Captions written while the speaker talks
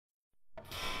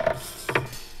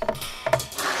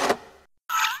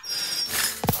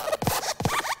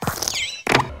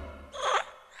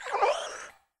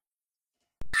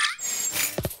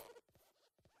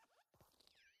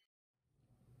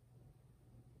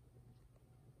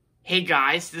Hey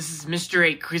guys, this is Mr.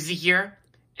 A. Crizzy here,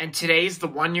 and today is the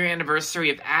 1-year anniversary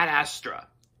of Ad Astra.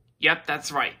 Yep,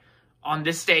 that's right. On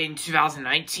this day in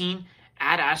 2019,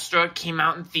 Ad Astra came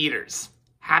out in theaters.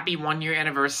 Happy 1-year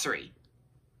anniversary.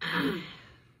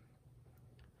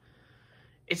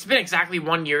 It's been exactly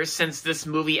 1 year since this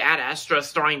movie Ad Astra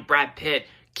starring Brad Pitt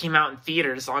came out in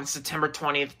theaters on September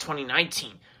 20th,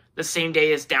 2019, the same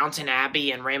day as Downton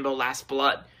Abbey and Rambo Last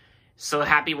Blood. So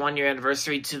happy 1-year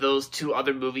anniversary to those two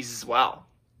other movies as well.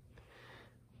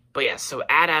 But yeah, so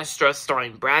Ad Astra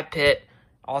starring Brad Pitt.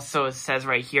 Also, it says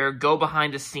right here, go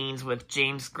behind the scenes with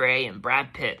James Gray and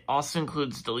Brad Pitt. Also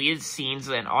includes deleted scenes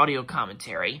and audio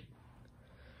commentary.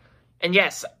 And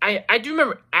yes, I do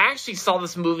remember, I actually saw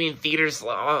this movie in theaters.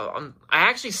 On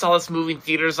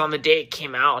the day it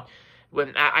came out.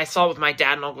 When I saw it with my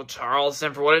dad and Uncle Charles,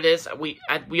 and for what it is, we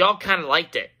all kind of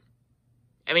liked it.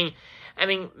 I mean,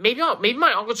 maybe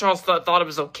my Uncle Charles thought it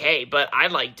was okay, but I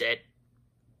liked it.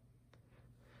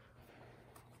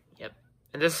 Yep.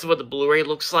 And this is what the Blu-ray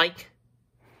looks like.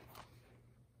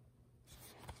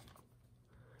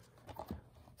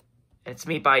 It's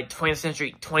made by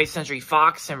 20th Century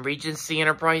Fox and Regency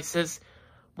Enterprises.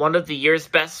 One of the year's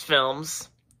best films.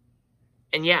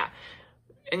 And yeah,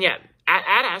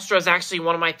 Ad Astra is actually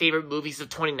one of my favorite movies of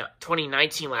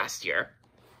 2019 last year.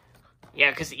 Yeah,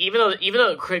 because even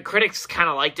though critics kind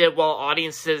of liked it, while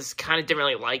audiences kind of didn't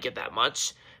really like it that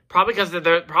much. Probably because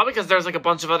there's like a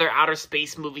bunch of other outer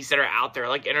space movies that are out there,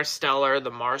 like Interstellar, The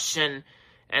Martian,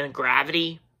 and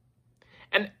Gravity.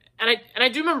 And I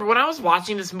do remember when I was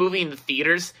watching this movie in the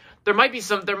theaters, there might be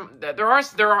some there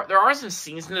are some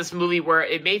scenes in this movie where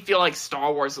it may feel like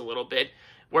Star Wars a little bit,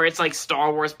 where it's like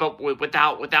Star Wars but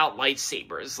without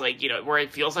lightsabers, like, you know, where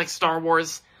it feels like Star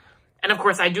Wars. And of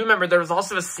course, I do remember there was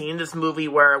also a scene in this movie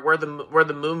where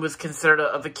the moon was considered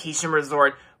a vacation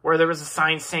resort, where there was a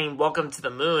sign saying "Welcome to the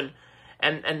Moon,"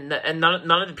 and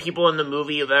none of the people in the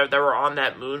movie that were on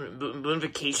that moon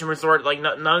vacation resort, like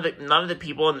none of the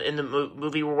people in the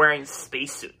movie were wearing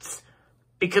spacesuits,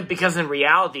 because in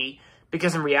reality,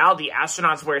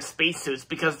 astronauts wear spacesuits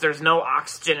because there's no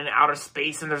oxygen in outer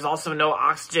space, and there's also no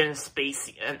oxygen in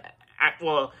space. And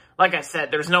well, like I said,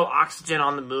 there's no oxygen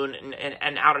on the moon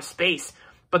and outer space,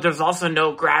 but there's also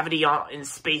no gravity in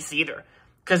space either.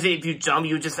 Because if you jump,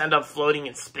 you just end up floating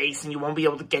in space, and you won't be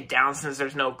able to get down since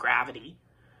there's no gravity.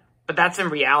 But that's in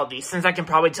reality, since I can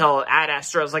probably tell Ad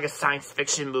Astra is like a science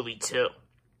fiction movie too.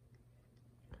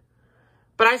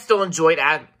 But I still enjoyed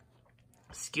Ad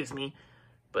Astra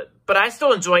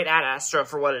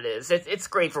for what it is. It's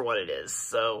great for what it is.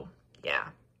 So yeah.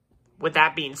 With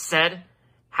that being said,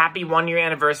 happy 1-year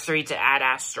anniversary to Ad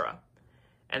Astra.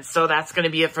 And so that's going to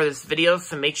be it for this video.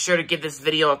 So make sure to give this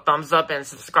video a thumbs up and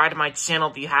subscribe to my channel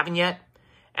if you haven't yet.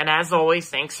 And as always,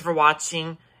 thanks for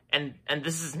watching. And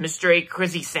this is Mr. A.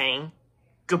 Crizzy saying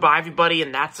goodbye, everybody,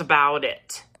 and that's about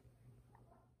it.